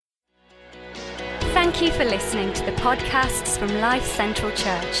Thank you for listening to the podcasts from Life Central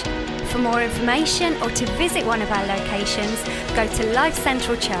Church. For more information or to visit one of our locations, go to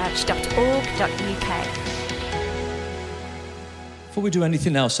lifecentralchurch.org.uk. Before we do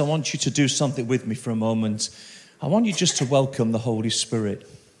anything else, I want you to do something with me for a moment. I want you just to welcome the Holy Spirit.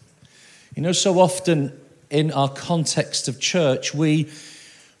 You know, so often in our context of church, we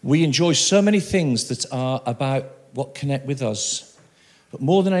enjoy so many things that are about what connect with us. But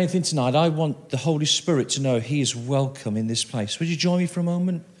more than anything tonight, I want the Holy Spirit to know He is welcome in this place. Would you join me for a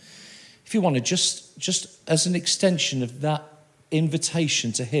moment? If you want to, just as an extension of that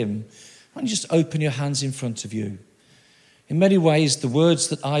invitation to Him, why don't you just open your hands in front of you? In many ways, the words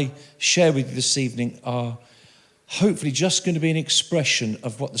that I share with you this evening are hopefully just going to be an expression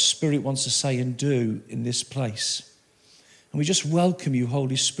of what the Spirit wants to say and do in this place. And we just welcome you,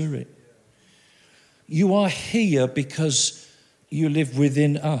 Holy Spirit. You are here because you live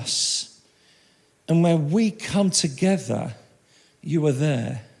within us. And when we come together, you are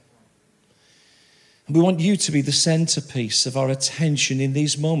there. And we want you to be the centerpiece of our attention in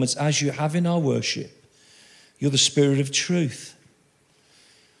these moments, as you have in our worship. You're the Spirit of truth.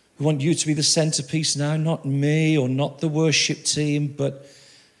 We want you to be the centerpiece now, not me or not the worship team, but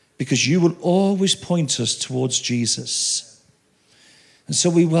because you will always point us towards Jesus. And so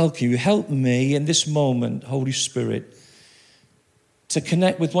we welcome you. Help me in this moment, Holy Spirit, to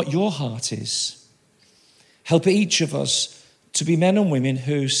connect with what your heart is. Help each of us to be men and women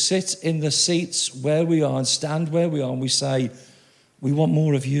who sit in the seats where we are and stand where we are, and we say, we want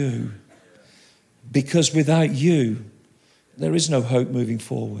more of you. Because without you, there is no hope moving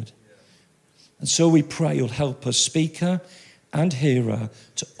forward. And so we pray you'll help us, speaker and hearer,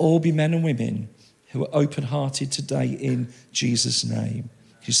 to all be men and women who are open-hearted today in Jesus' name.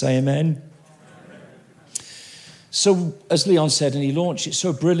 Can you say amen? So, as Leon said, and he launched it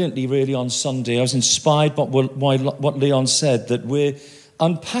so brilliantly really on Sunday, I was inspired by what Leon said, that we're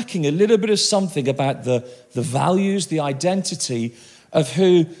unpacking a little bit of something about the values, the identity of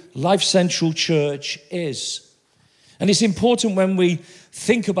who Life Central Church is. And it's important when we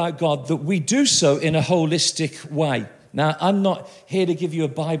think about God that we do so in a holistic way. Now, I'm not here to give you a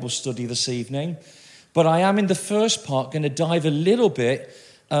Bible study this evening, but I am in the first part going to dive a little bit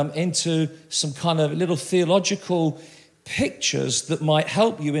into some kind of little theological pictures that might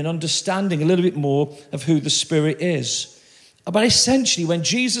help you in understanding a little bit more of who the Spirit is. But essentially, when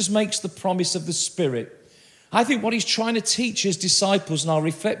Jesus makes the promise of the Spirit, I think what he's trying to teach his disciples, and I'll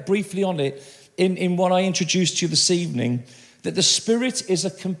reflect briefly on it in what I introduced to you this evening, that the Spirit is a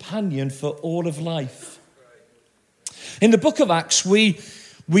companion for all of life. In the book of Acts, we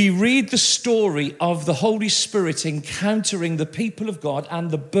read the story of the Holy Spirit encountering the people of God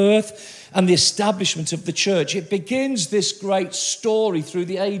and the birth and the establishment of the church. It begins this great story through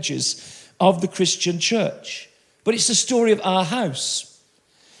the ages of the Christian church. But it's the story of our house.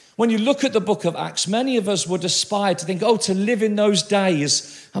 When you look at the book of Acts, many of us would aspire to think, to live in those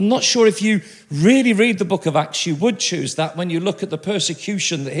days. I'm not sure if you really read the book of Acts, you would choose that when you look at the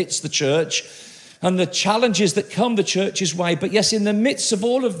persecution that hits the church and the challenges that come the church's way. But yes, in the midst of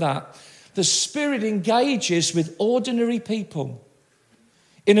all of that, the Spirit engages with ordinary people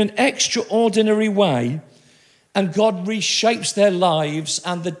in an extraordinary way, and God reshapes their lives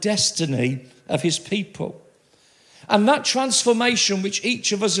and the destiny of his people. And that transformation which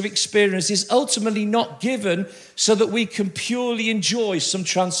each of us have experienced is ultimately not given so that we can purely enjoy some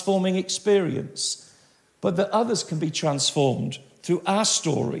transforming experience, but that others can be transformed through our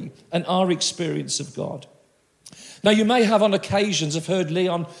story and our experience of God. Now, you may have on occasions have heard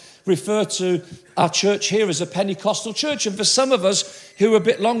Leon refer to our church here as a Pentecostal church. And for some of us who are a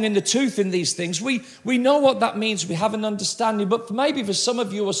bit long in the tooth in these things, we know what that means. We have an understanding. But maybe for some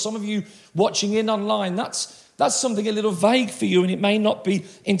of you or some of you watching in online, that's something a little vague for you, and it may not be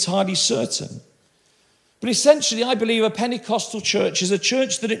entirely certain. But essentially, I believe a Pentecostal church is a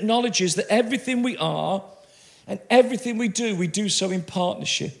church that acknowledges that everything we are and everything we do so in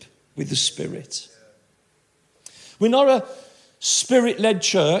partnership with the Spirit. We're not a Spirit-led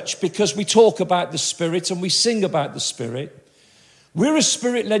church because we talk about the Spirit and we sing about the Spirit. We're a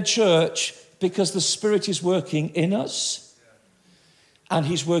Spirit-led church because the Spirit is working in us and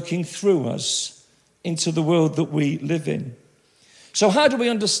he's working through us into the world that we live in. So how do we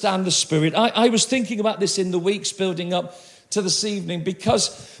understand the Spirit? I was thinking about this in the weeks building up to this evening,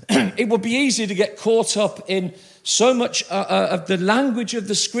 because it would be easy to get caught up in so much of the language of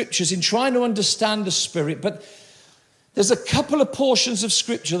the scriptures in trying to understand the Spirit. But there's a couple of portions of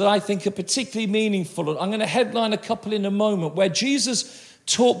scripture that I think are particularly meaningful. I'm going to headline a couple in a moment where Jesus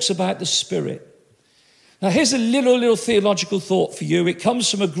talks about the Spirit. Now, here's a little theological thought for you. It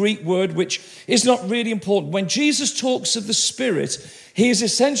comes from a Greek word which is not really important. When Jesus talks of the Spirit, he is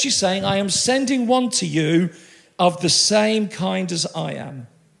essentially saying, I am sending one to you of the same kind as I am.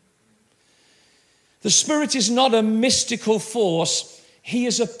 The Spirit is not a mystical force. He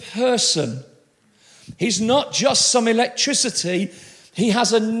is a person. He's not just some electricity. He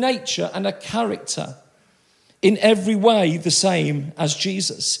has a nature and a character. In every way the same as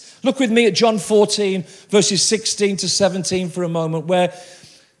Jesus. Look with me at John 14, verses 16 to 17 for a moment, where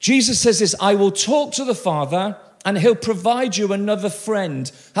Jesus says this, I will talk to the Father and he'll provide you another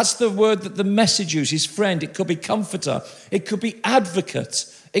friend. That's the word that the Message uses, friend. It could be comforter. It could be advocate.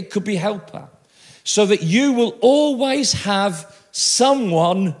 It could be helper. So that you will always have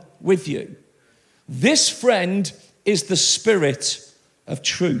someone with you. This friend is the Spirit of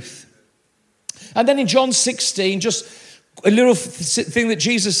truth. And then in John 16, just a little thing that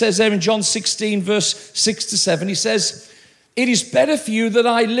Jesus says there in John 16, verse 6 to 7, he says, it is better for you that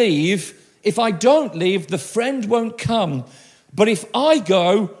I leave. If I don't leave, the friend won't come. But if I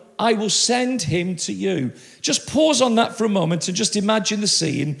go, I will send him to you. Just pause on that for a moment and just imagine the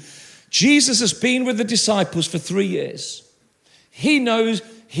scene. Jesus has been with the disciples for 3 years. He knows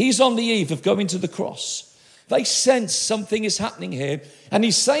he's on the eve of going to the cross. They sense something is happening here. And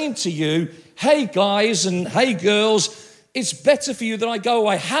he's saying to you, hey guys and hey girls, it's better for you that I go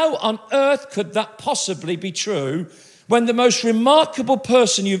away. How on earth could that possibly be true when the most remarkable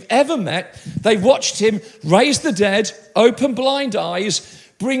person you've ever met, they watched him raise the dead, open blind eyes,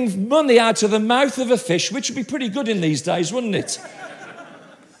 bring money out of the mouth of a fish, which would be pretty good in these days, wouldn't it?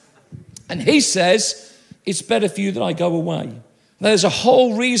 And he says, it's better for you that I go away. There's a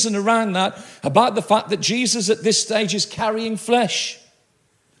whole reason around that, about the fact that Jesus at this stage is carrying flesh.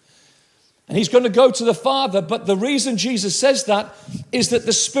 And he's going to go to the Father, but the reason Jesus says that is that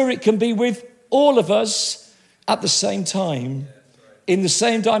the Spirit can be with all of us at the same time, in the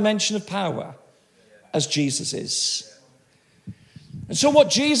same dimension of power as Jesus is. And so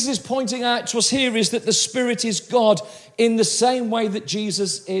what Jesus is pointing out to us here is that the Spirit is God in the same way that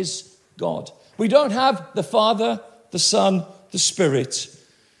Jesus is God. We don't have the Father, the Son, the Spirit.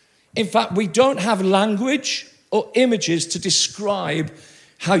 In fact, we don't have language or images to describe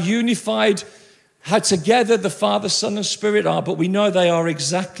how unified, how together the Father, Son, and Spirit are, but we know they are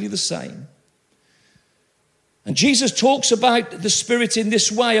exactly the same. And Jesus talks about the Spirit in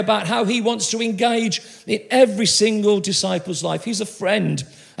this way, about how he wants to engage in every single disciple's life. He's a friend,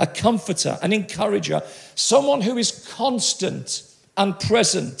 a comforter, an encourager, someone who is constant and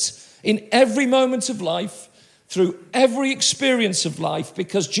present in every moment of life, through every experience of life,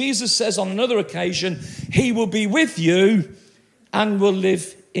 because Jesus says on another occasion, he will be with you and will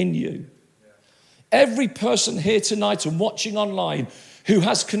live in you. Every person here tonight and watching online who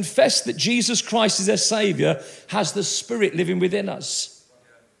has confessed that Jesus Christ is their Savior has the Spirit living within us.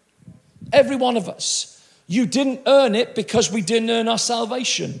 Every one of us. You didn't earn it because we didn't earn our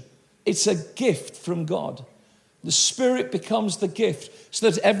salvation. It's a gift from God. The Spirit becomes the gift so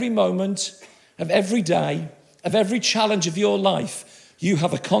that every moment of every day, of every challenge of your life, you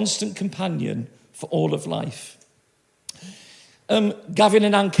have a constant companion for all of life. Gavin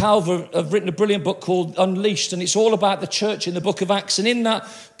and Ann Calver have written a brilliant book called Unleashed, and it's all about the church in the book of Acts. And in that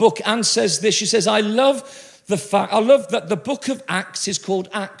book, Ann says this, she says, I love that the book of Acts is called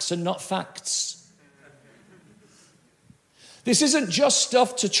Acts and not facts. This isn't just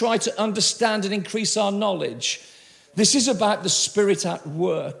stuff to try to understand and increase our knowledge. This is about the Spirit at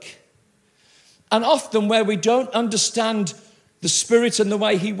work. And often where we don't understand the Spirit and the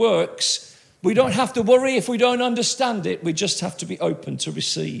way he works, we don't have to worry if we don't understand it. We just have to be open to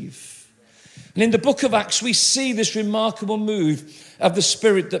receive. And in the book of Acts, we see this remarkable move of the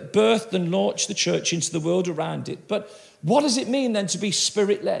Spirit that birthed and launched the church into the world around it. But what does it mean then to be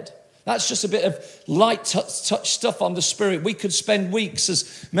Spirit-led? That's just a bit of light touch stuff on the Spirit. We could spend weeks,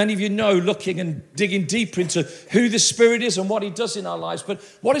 as many of you know, looking and digging deeper into who the Spirit is and what he does in our lives. But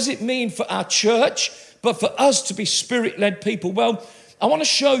what does it mean for our church, but for us to be Spirit-led people? Well, I want to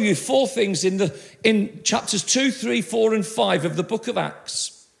show you 4 things in chapters 2, 3, 4, and 5 of the book of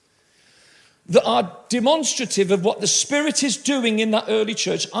Acts that are demonstrative of what the Spirit is doing in that early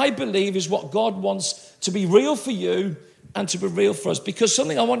church. I believe is what God wants to be real for you and to be real for us. Because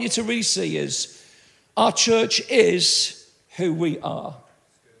something I want you to really see is our church is who we are.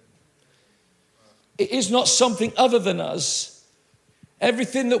 It is not something other than us.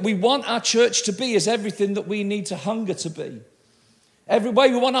 Everything that we want our church to be is everything that we need to hunger to be. Every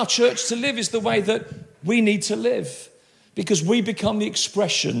way we want our church to live is the way that we need to live, because we become the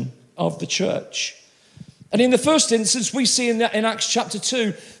expression of the church. And in the first instance, we see in Acts chapter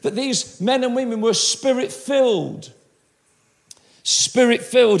 2 that these men and women were Spirit-filled.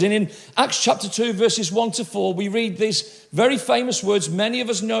 Spirit-filled. And in Acts chapter 2, verses 1 to 4, we read these very famous words. Many of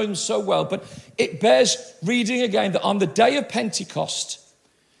us know them so well, but it bears reading again that on the day of Pentecost,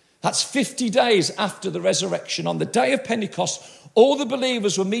 that's 50 days after the resurrection, on the day of Pentecost, all the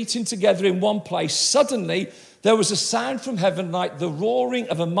believers were meeting together in one place. Suddenly, there was a sound from heaven like the roaring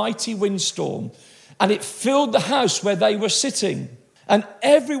of a mighty windstorm, and it filled the house where they were sitting. And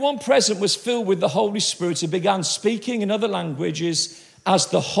everyone present was filled with the Holy Spirit and began speaking in other languages as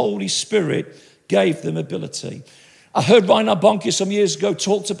the Holy Spirit gave them ability. I heard Reinhard Bonnke some years ago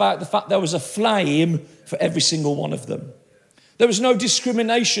talked about the fact there was a flame for every single one of them. There was no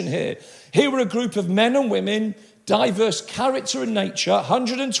discrimination here. Here were a group of men and women, diverse character and nature,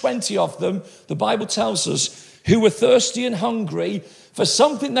 120 of them, the Bible tells us, who were thirsty and hungry for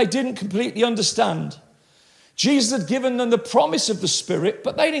something they didn't completely understand. Jesus had given them the promise of the Spirit,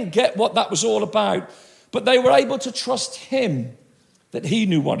 but they didn't get what that was all about. But they were able to trust him, that he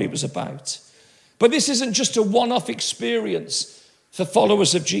knew what it was about. But this isn't just a one-off experience for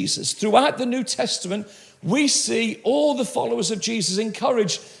followers of Jesus. Throughout the New Testament, we see all the followers of Jesus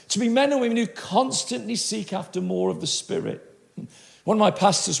encouraged to be men and women who constantly seek after more of the Spirit. One of my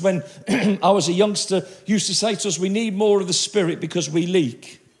pastors, when I was a youngster, used to say to us, we need more of the Spirit because we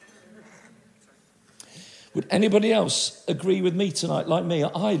leak. Would anybody else agree with me tonight like me?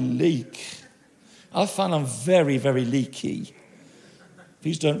 I leak. I find I'm very, very leaky.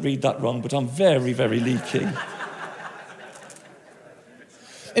 Please don't read that wrong, but I'm very, very leaky.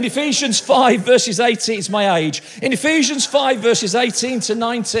 In Ephesians 5, verses 18, it's my age. In Ephesians 5, verses 18 to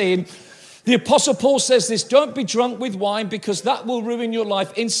 19, the Apostle Paul says this, don't be drunk with wine because that will ruin your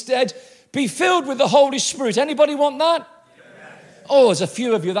life. Instead, be filled with the Holy Spirit. Anybody want that? Yes. Oh, there's a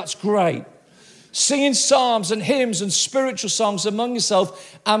few of you. That's great. Singing psalms and hymns and spiritual songs among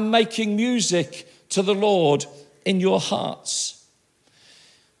yourself and making music to the Lord in your hearts.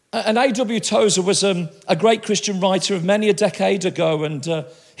 And A.W. Tozer was a great Christian writer of many a decade ago, and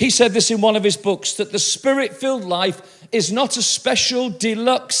he said this in one of his books, that the Spirit-filled life is not a special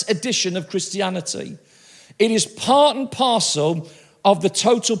deluxe edition of Christianity. It is part and parcel of the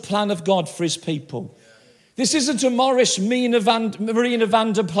total plan of God for his people. This isn't a Morris Marina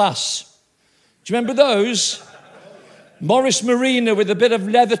van der Plas. Do you remember those? Morris Marina with a bit of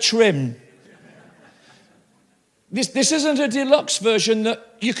leather trim. This isn't a deluxe version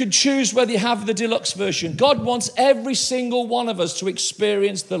that you can choose whether you have the deluxe version. God wants every single one of us to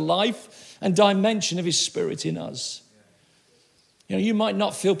experience the life and dimension of his Spirit in us. You know, you might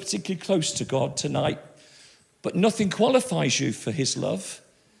not feel particularly close to God tonight, but nothing qualifies you for his love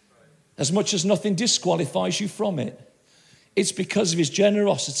as much as nothing disqualifies you from it. It's because of his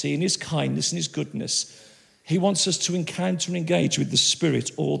generosity and his kindness and his goodness. He wants us to encounter and engage with the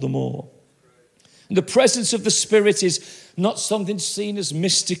Spirit all the more. And the presence of the Spirit is not something seen as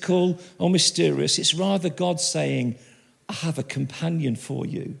mystical or mysterious. It's rather God saying, I have a companion for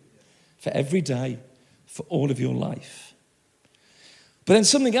you for every day, for all of your life. But then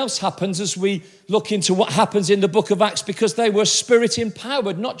something else happens as we look into what happens in the book of Acts, because they were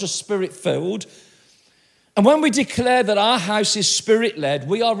Spirit-empowered, not just Spirit-filled. And when we declare that our house is Spirit-led,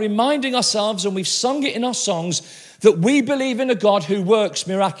 we are reminding ourselves, and we've sung it in our songs, that we believe in a God who works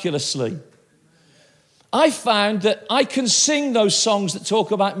miraculously. I found that I can sing those songs that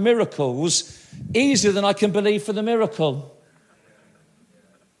talk about miracles easier than I can believe for the miracle.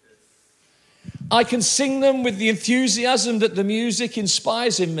 I can sing them with the enthusiasm that the music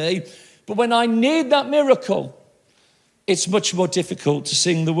inspires in me, but when I need that miracle, it's much more difficult to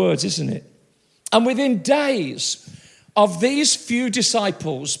sing the words, isn't it? And within days of these few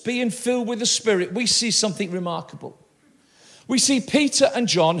disciples being filled with the Spirit, we see something remarkable. We see Peter and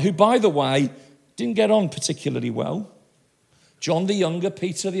John, who, by the way, didn't get on particularly well. John the younger,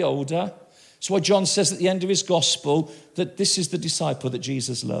 Peter the older. That's why John says at the end of his gospel that this is the disciple that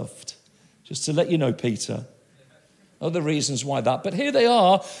Jesus loved. Just to let you know, Peter. Other reasons why that. But here they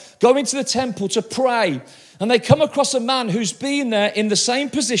are going to the temple to pray. And they come across a man who's been there in the same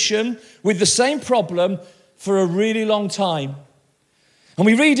position with the same problem for a really long time. And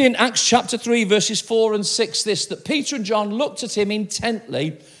we read in Acts chapter 3, verses 4 and 6 this, that Peter and John looked at him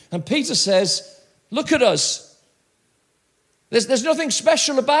intently. And Peter says, look at us. There's nothing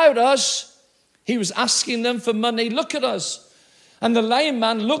special about us. He was asking them for money. Look at us. And the lame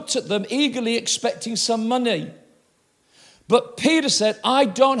man looked at them eagerly expecting some money. But Peter said, I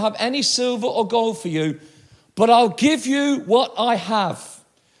don't have any silver or gold for you, but I'll give you what I have.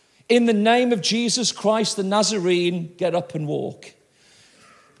 In the name of Jesus Christ the Nazarene, get up and walk.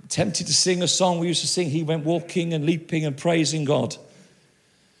 Tempted to sing a song we used to sing, he went walking and leaping and praising God.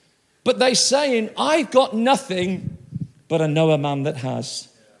 But they saying, I've got nothing, but I know a man that has.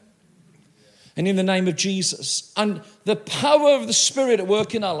 And in the name of Jesus. And the power of the Spirit at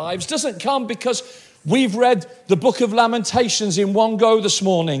work in our lives doesn't come because we've read the book of Lamentations in one go this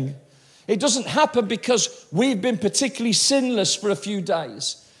morning. It doesn't happen because we've been particularly sinless for a few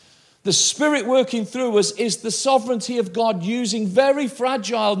days. The Spirit working through us is the sovereignty of God using very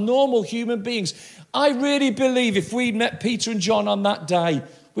fragile, normal human beings. I really believe if we'd met Peter and John on that day,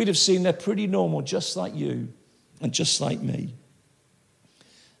 we'd have seen they're pretty normal, just like you and just like me.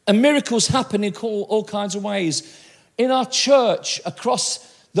 And miracles happen in all kinds of ways. In our church, across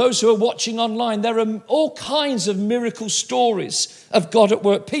those who are watching online, there are all kinds of miracle stories of God at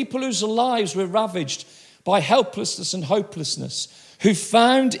work. People whose lives were ravaged by helplessness and hopelessness, who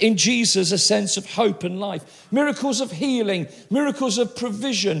found in Jesus a sense of hope and life. Miracles of healing, miracles of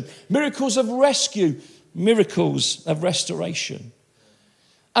provision, miracles of rescue, miracles of restoration.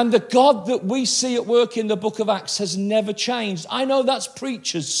 And the God that we see at work in the book of Acts has never changed. I know that's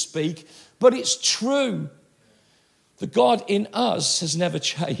preachers speak, but it's true. The God in us has never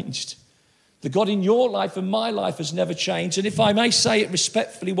changed. The God in your life and my life has never changed. And if I may say it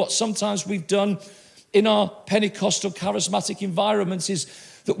respectfully, what sometimes we've done in our Pentecostal charismatic environments is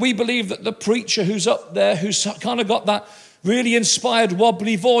that we believe that the preacher who's up there, who's kind of got that really inspired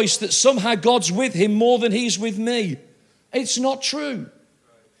wobbly voice, that somehow God's with him more than he's with me. It's not true.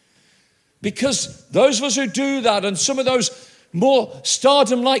 Because those of us who do that, and some of those more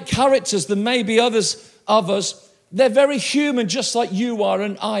stardom-like characters than maybe others of us, they're very human, just like you are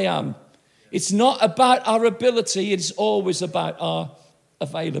and I am. It's not about our ability, it's always about our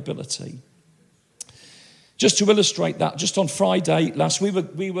availability. Just to illustrate that, just on Friday last,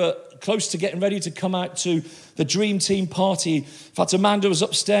 we were close to getting ready to come out to the Dream Team party. In fact, Amanda was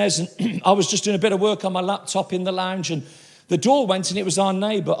upstairs and I was just doing a bit of work on my laptop in the lounge, and the door went and it was our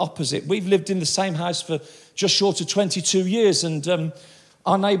neighbour opposite. We've lived in the same house for just short of 22 years, and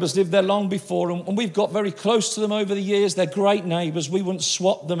our neighbours lived there long before, and we've got very close to them over the years. They're great neighbours. We wouldn't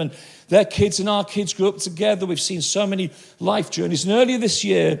swap them, and their kids and our kids grew up together. We've seen so many life journeys. And earlier this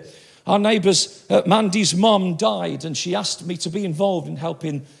year, our neighbour's, Mandy's mum died, and she asked me to be involved in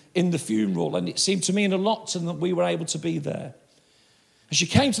helping in the funeral, and it seemed to mean a lot to them that we were able to be there. And she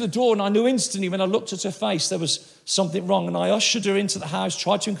came to the door, and I knew instantly when I looked at her face there was something wrong, and I ushered her into the house,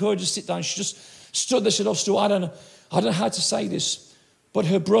 tried to encourage her to sit down. She just stood there, said, "Oh, Stu, I don't know how to say this, but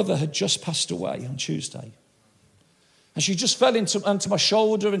her brother had just passed away on Tuesday." And she just fell onto my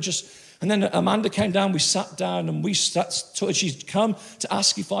shoulder, and then Amanda came down, we sat down, and she'd come to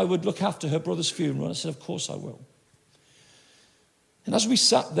ask if I would look after her brother's funeral. And I said, "Of course I will." And as we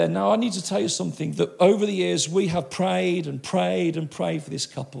sat there, now I need to tell you something, that over the years we have prayed and prayed and prayed for this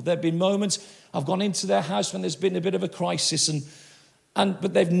couple. There have been moments I've gone into their house when there's been a bit of a crisis,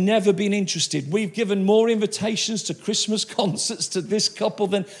 but they've never been interested. We've given more invitations to Christmas concerts to this couple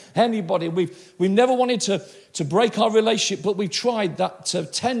than anybody. We've never wanted to break our relationship, but we've tried that to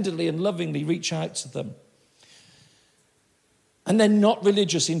tenderly and lovingly reach out to them. And they're not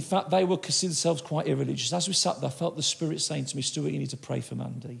religious. In fact, they would consider themselves quite irreligious. As we sat there, I felt the Spirit saying to me, "Stuart, you need to pray for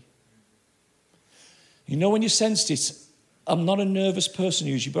Mandy." You know when you sensed it, I'm not a nervous person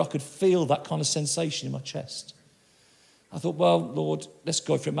usually, but I could feel that kind of sensation in my chest. I thought, well, Lord, let's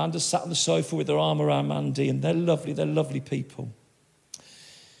go for it. Amanda sat on the sofa with her arm around Mandy, and they're lovely people.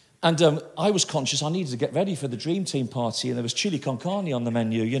 And I was conscious I needed to get ready for the Dream Team party, and there was chili con carne on the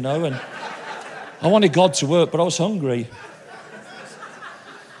menu, you know, and I wanted God to work, but I was hungry.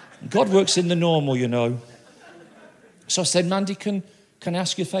 God works in the normal, you know. So I said, "Mandy, can I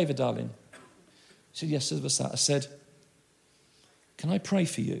ask you a favour, darling?" She said, "Yes, sir, what's that?" I said, "Can I pray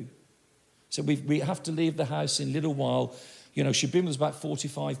for you?" So we have to leave the house in a little while. You know, she'd been with us about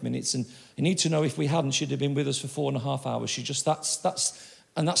 45 minutes, and you need to know if we hadn't, she'd have been with us for 4.5 hours. She just,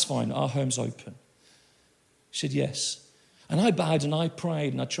 that's fine, our home's open. She said, "Yes." And I bowed and I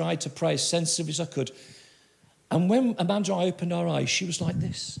prayed, and I tried to pray as sensitive as I could. And when Amanda and I opened our eyes, she was like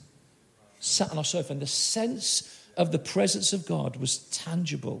this, sat on our sofa, and the sense of the presence of God was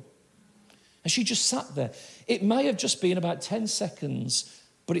tangible. And she just sat there. It may have just been about 10 seconds,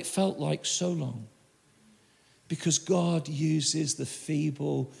 but it felt like so long. Because God uses the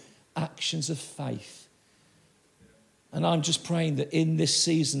feeble actions of faith. And I'm just praying that in this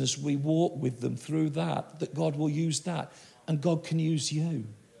season, as we walk with them through that God will use that, and God can use you.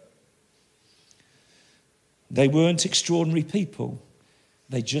 They weren't extraordinary people.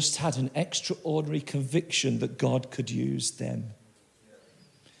 They just had an extraordinary conviction that God could use them.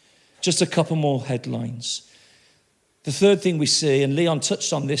 Just a couple more headlines. The third thing we see, and Leon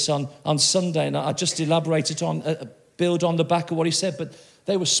touched on this on Sunday, and I just elaborated on, build on the back of what he said, but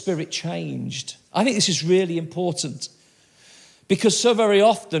they were spirit changed. I think this is really important because so very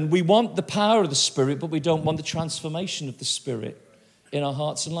often we want the power of the Spirit, but we don't want the transformation of the Spirit in our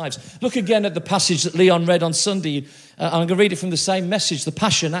hearts and lives. Look again at the passage that Leon read on Sunday. I'm going to read it from the same message, the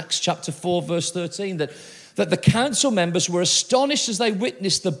Passion, Acts chapter 4, verse 13, that the council members were astonished as they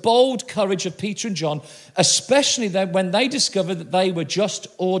witnessed the bold courage of Peter and John, especially when they discovered that they were just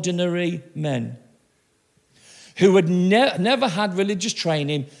ordinary men who had never had religious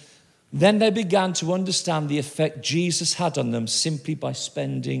training. Then they began to understand the effect Jesus had on them simply by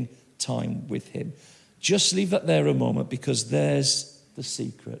spending time with him. Just leave that there a moment, because there's the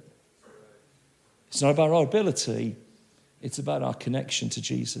secret. It's not about our ability, it's about our connection to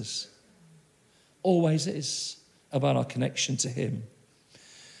Jesus. Always is about our connection to him.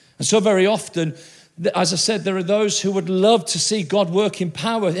 And so very often, as I said, there are those who would love to see God work in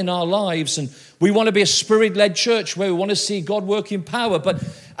power in our lives, and we want to be a Spirit-led church where we want to see God work in power, but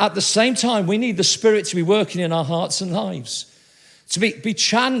at the same time, we need the Spirit to be working in our hearts and lives, to be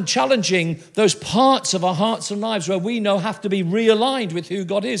challenging those parts of our hearts and lives where we know have to be realigned with who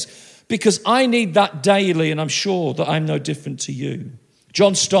God is, because I need that daily, and I'm sure that I'm no different to you.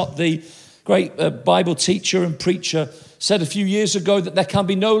 John Stott, the great Bible teacher and preacher, said a few years ago that there can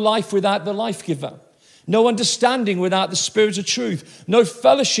be no life without the life giver, no understanding without the Spirit of truth, no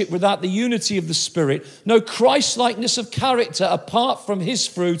fellowship without the unity of the Spirit, no Christ-likeness of character apart from his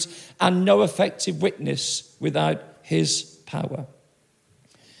fruit, and no effective witness without his power.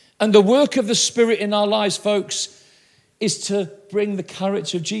 And the work of the Spirit in our lives, folks, is to bring the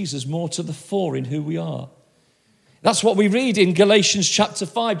character of Jesus more to the fore in who we are. That's what we read in Galatians chapter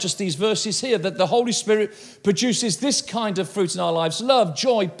 5, just these verses here, that the Holy Spirit produces this kind of fruit in our lives: love,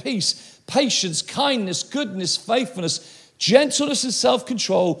 joy, peace, patience, kindness, goodness, faithfulness, gentleness, and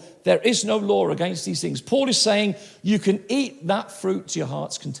self-control. There is no law against these things. Paul is saying you can eat that fruit to your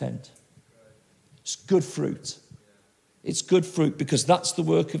heart's content. It's good fruit. It's good fruit because that's the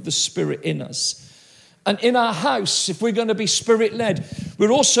work of the Spirit in us. And in our house, if we're going to be Spirit-led, we're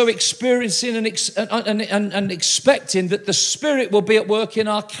also experiencing and expecting that the Spirit will be at work in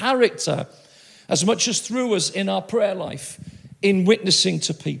our character as much as through us in our prayer life, in witnessing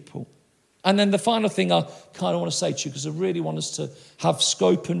to people. And then the final thing I kind of want to say to you, because I really want us to have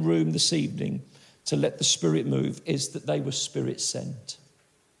scope and room this evening to let the Spirit move, is that they were Spirit-sent.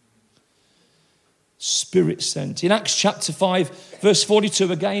 Spirit-sent. In Acts chapter 5, verse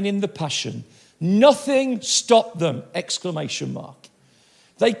 42, again in the Passion, nothing stopped them, exclamation mark.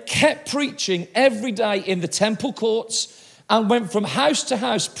 They kept preaching every day in the temple courts and went from house to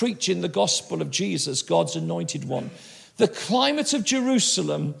house preaching the gospel of Jesus, God's anointed one. The climate of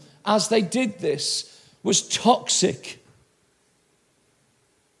Jerusalem, as they did this, was toxic.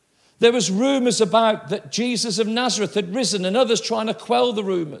 There was rumors about that Jesus of Nazareth had risen, and others trying to quell the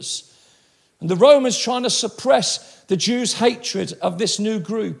rumors. And the Romans trying to suppress the Jews' hatred of this new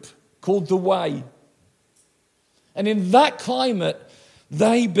group called the Way. And in that climate,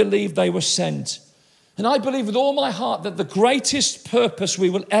 they believed they were sent. And I believe with all my heart that the greatest purpose we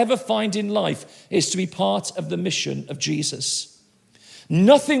will ever find in life is to be part of the mission of Jesus.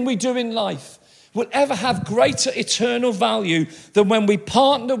 Nothing we do in life will ever have greater eternal value than when we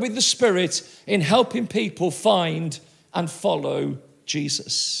partner with the Spirit in helping people find and follow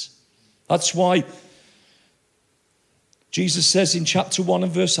Jesus. That's why Jesus says in chapter 1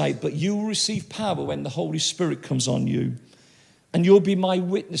 and verse 8, but you will receive power when the Holy Spirit comes on you, and you'll be my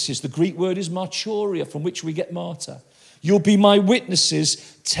witnesses. The Greek word is martyria, from which we get martyr. You'll be my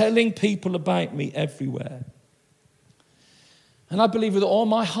witnesses, telling people about me everywhere. And I believe with all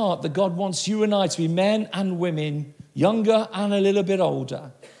my heart that God wants you and I to be men and women, younger and a little bit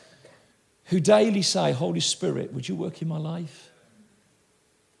older, who daily say, Holy Spirit, would you work in my life?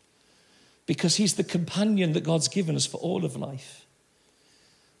 Because he's the companion that God's given us for all of life.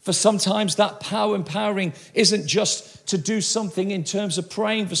 For sometimes that empowering isn't just to do something in terms of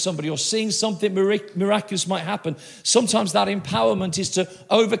praying for somebody or seeing something miraculous might happen. Sometimes that empowerment is to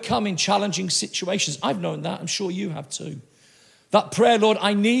overcome in challenging situations. I've known that. I'm sure you have too. That prayer, Lord,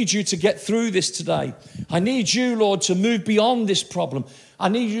 I need you to get through this today. I need you, Lord, to move beyond this problem. I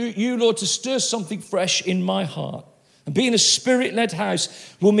need you, Lord, to stir something fresh in my heart. And being a Spirit-led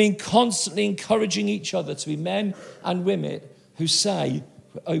house will mean constantly encouraging each other to be men and women who say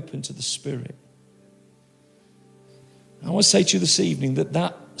we're open to the Spirit. I want to say to you this evening that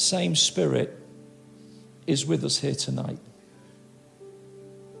that same Spirit is with us here tonight.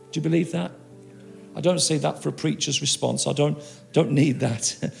 Do you believe that? I don't say that for a preacher's response. I don't need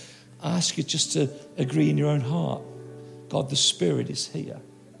that. I ask you just to agree in your own heart. God the Spirit is here.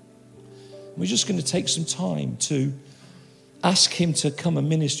 We're just going to take some time to ask him to come and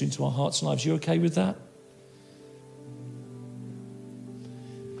minister into our hearts and lives. You okay with that?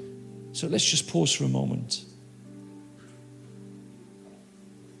 So let's just pause for a moment.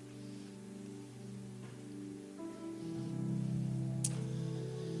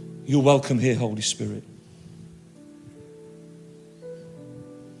 You're welcome here, Holy Spirit.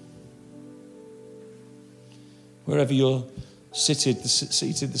 Wherever you're seated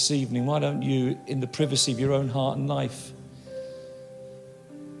this evening, why don't you, in the privacy of your own heart and life,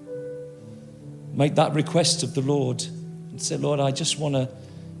 make that request of the Lord and say, Lord, I just want to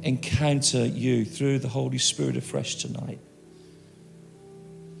encounter you through the Holy Spirit afresh tonight.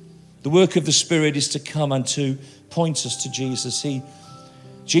 The work of the Spirit is to come and to point us to Jesus.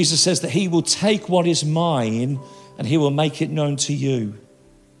 Jesus says that he will take what is mine and he will make it known to you.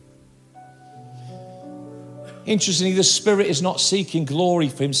 Interestingly, the Spirit is not seeking glory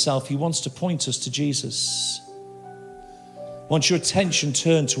for himself. He wants to point us to Jesus. Wants your attention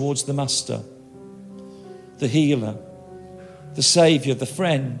turned towards the Master, the healer, the Savior, the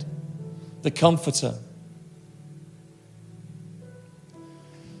friend, the comforter.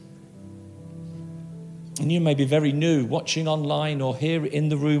 And you may be very new, watching online or here in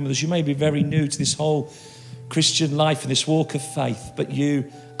the room with us. You may be very new to this whole Christian life and this walk of faith, but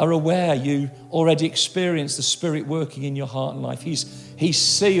you are aware you already experienced the Spirit working in your heart and life. He's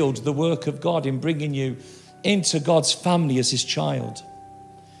sealed the work of God in bringing you into God's family as his child.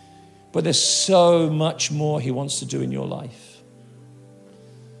 But there's so much more he wants to do in your life.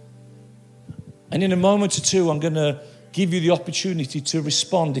 And in a moment or two, I'm going to give you the opportunity to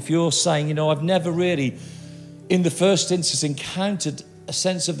respond. If you're saying, I've never really, in the first instance, encountered a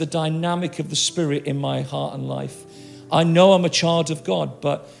sense of the dynamic of the Spirit in my heart and life. I know I'm a child of God,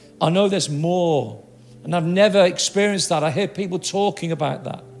 but I know there's more. And I've never experienced that. I hear people talking about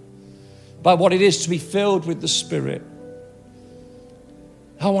that, about what it is to be filled with the Spirit.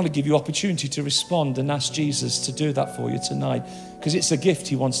 I want to give you opportunity to respond and ask Jesus to do that for you tonight, because it's a gift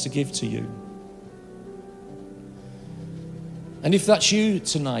he wants to give to you. And if that's you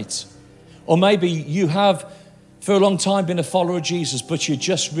tonight, or maybe you have for a long time been a follower of Jesus, but you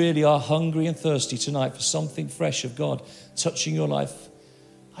just really are hungry and thirsty tonight for something fresh of God touching your life,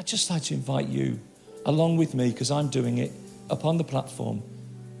 I'd just like to invite you along with me, because I'm doing it up on the platform,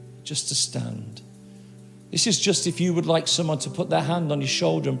 just to stand. This is just if you would like someone to put their hand on your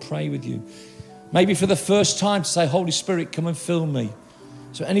shoulder and pray with you. Maybe for the first time to say, Holy Spirit, come and fill me.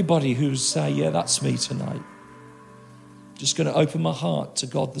 So anybody who's say, yeah, that's me tonight. Just going to open my heart to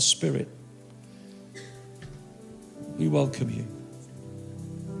God the Spirit. We welcome you.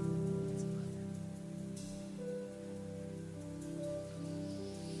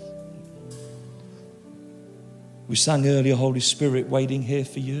 We sang earlier, Holy Spirit, waiting here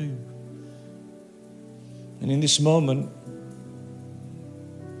for you. And in this moment,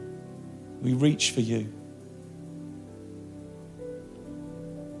 we reach for you.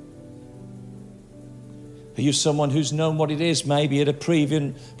 Are you someone who's known what it is, maybe at a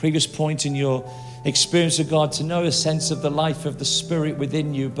previous point in your experience of God, to know a sense of the life of the Spirit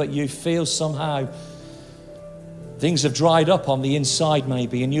within you, but you feel somehow things have dried up on the inside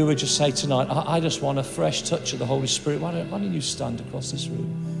maybe, and you would just say tonight, I just want a fresh touch of the Holy Spirit. Why don't you stand across this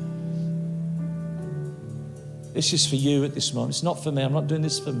room? This is for you at this moment. It's not for me. I'm not doing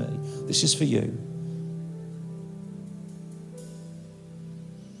this for me. This is for you.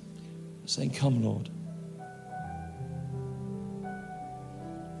 Saying, come, Lord.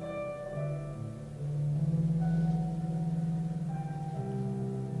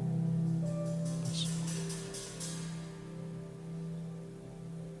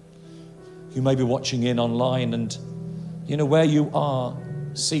 You may be watching in online, and where you are,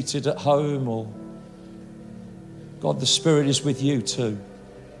 seated at home, or God the Spirit is with you too.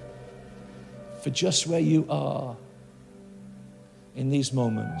 For just where you are in these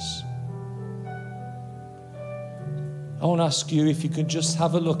moments, I want to ask you if you could just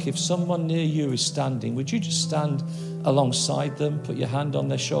have a look. If someone near you is standing, would you just stand alongside them, put your hand on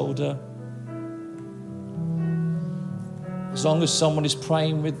their shoulder? As long as someone is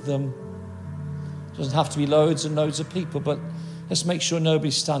praying with them. It doesn't have to be loads and loads of people, but let's make sure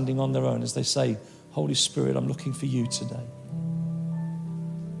nobody's standing on their own as they say, Holy Spirit, I'm looking for you today.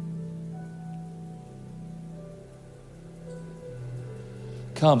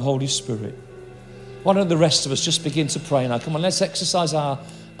 Come, Holy Spirit. Why don't the rest of us just begin to pray now? Come on, let's exercise our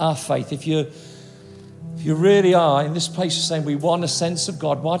faith. If you really are in this place, you're saying we want a sense of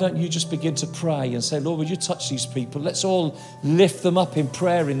God, why don't you just begin to pray and say, Lord, would you touch these people? Let's all lift them up in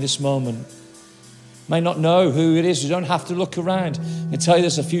prayer in this moment. may not know who it is. You don't have to look around. I can tell you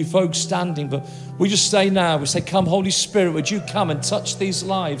there's a few folks standing, but we just stay now. We say, come, Holy Spirit, would you come and touch these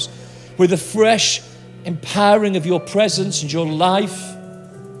lives with a fresh empowering of your presence and your life.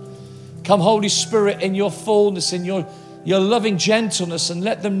 Come, Holy Spirit, in your fullness, in your loving gentleness, and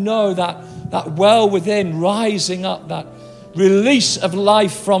let them know that well within, rising up, that release of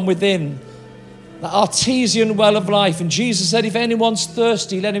life from within, that artesian well of life. And Jesus said, if anyone's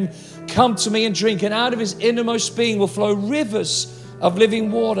thirsty, let him come to me and drink, and out of his innermost being will flow rivers of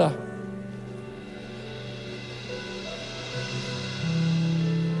living water.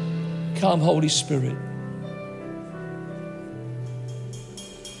 Come, Holy Spirit.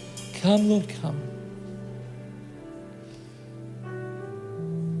 Come, Lord, come.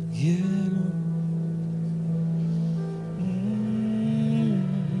 Yeah, Lord.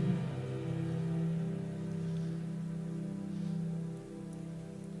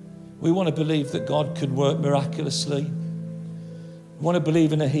 We want to believe that God could work miraculously. We want to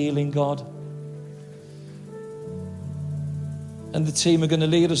believe in a healing God. And the team are going to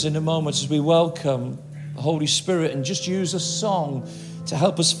lead us in a moment as we welcome the Holy Spirit and just use a song to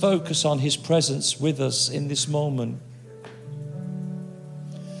help us focus on his presence with us in this moment.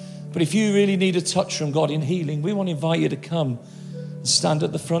 But if you really need a touch from God in healing, we want to invite you to come and stand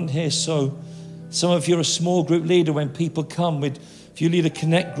at the front here. So some of you are a small group leader. When people come, if you lead a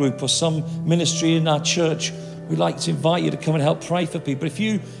connect group or some ministry in our church, we'd like to invite you to come and help pray for people. If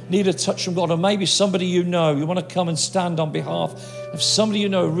you need a touch from God, or maybe somebody you know, you want to come and stand on behalf of somebody you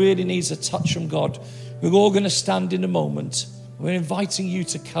know really needs a touch from God, we're all going to stand in a moment. We're inviting you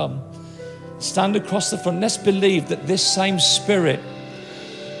to come. Stand across the front. Let's believe that this same Spirit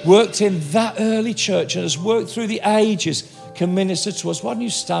worked in that early church and has worked through the ages can minister to us. Why don't you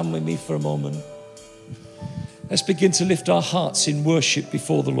stand with me for a moment? Let's begin to lift our hearts in worship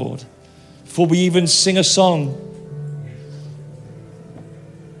before the Lord. Before we even sing a song.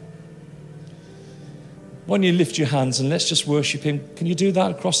 Why don't you lift your hands and let's just worship him? Can you do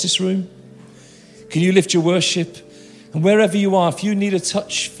that across this room? Can you lift your worship? And wherever you are, if you need a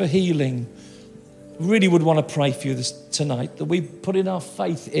touch for healing, we really would want to pray for you tonight, that we put in our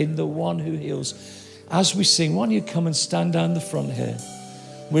faith in the one who heals. As we sing, why don't you come and stand down the front here?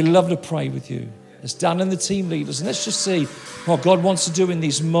 We'd love to pray with you. As Dan and the team leaders, and let's just see what God wants to do in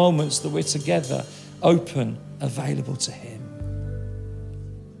these moments that we're together, open, available to him.